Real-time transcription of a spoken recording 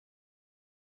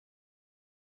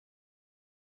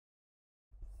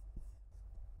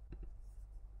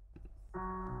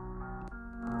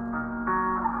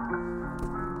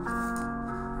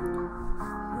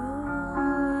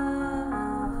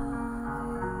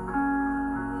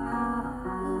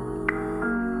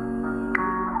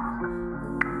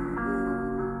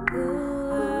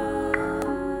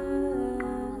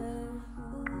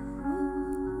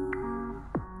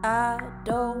I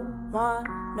don't want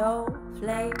no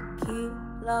flaky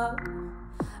love.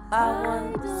 I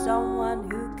want someone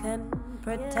who can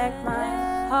protect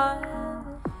my heart.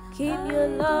 Keep your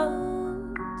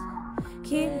love,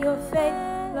 keep your fake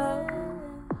love,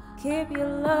 keep your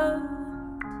love,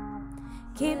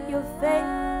 keep your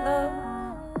fake love.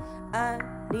 I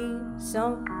need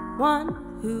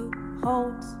someone who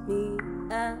holds me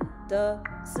and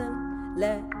doesn't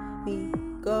let me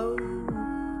go.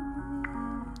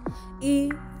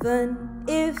 Even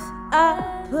if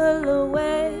I pull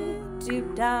away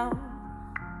deep down,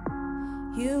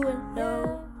 you will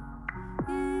know.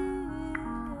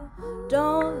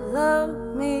 Don't love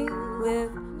me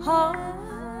with heart,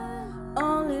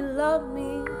 only love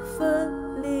me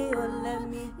fully or let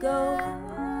me go.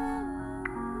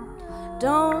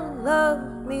 Don't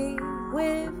love me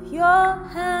with your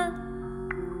hand,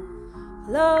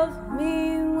 love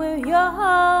me with your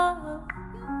heart.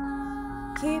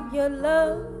 Keep your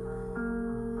love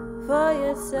for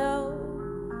yourself.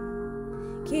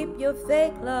 Keep your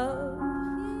fake love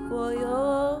for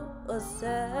yourself.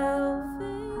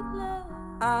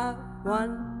 I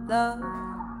want love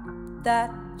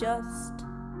that just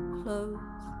flows.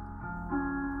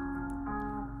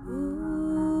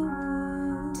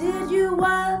 Did you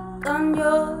work on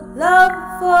your love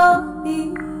for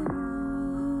me?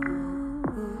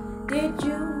 Did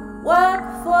you work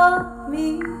for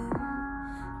me?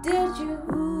 Did you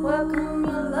work on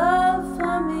your love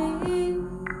for me?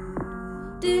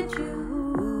 Did you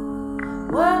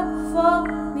work for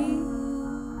me?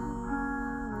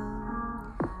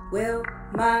 Will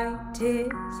my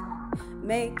tears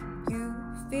make you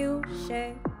feel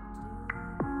shame?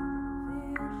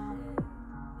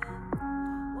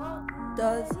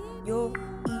 Does your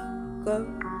ego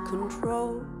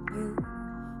control you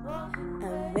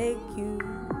and make you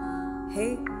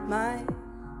hate my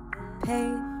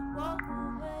pain?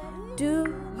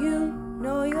 Do you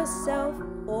know yourself,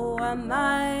 or am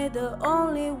I the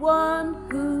only one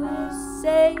who's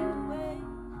safe?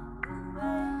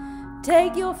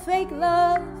 Take your fake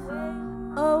love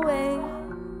away.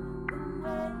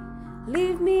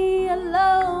 Leave me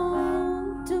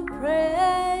alone to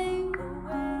pray.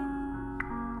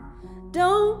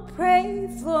 Don't pray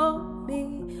for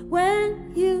me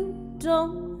when you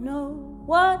don't know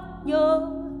what you're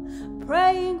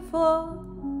praying for.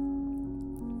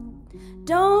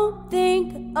 Don't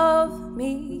think of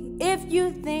me if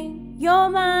you think you're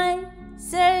my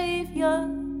savior.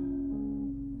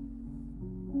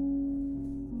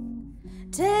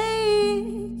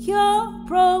 Take your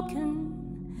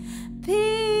broken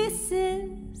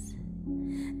pieces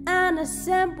and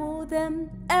assemble them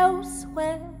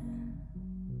elsewhere.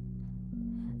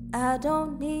 I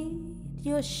don't need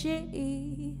your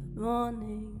shitty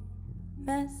morning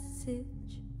message.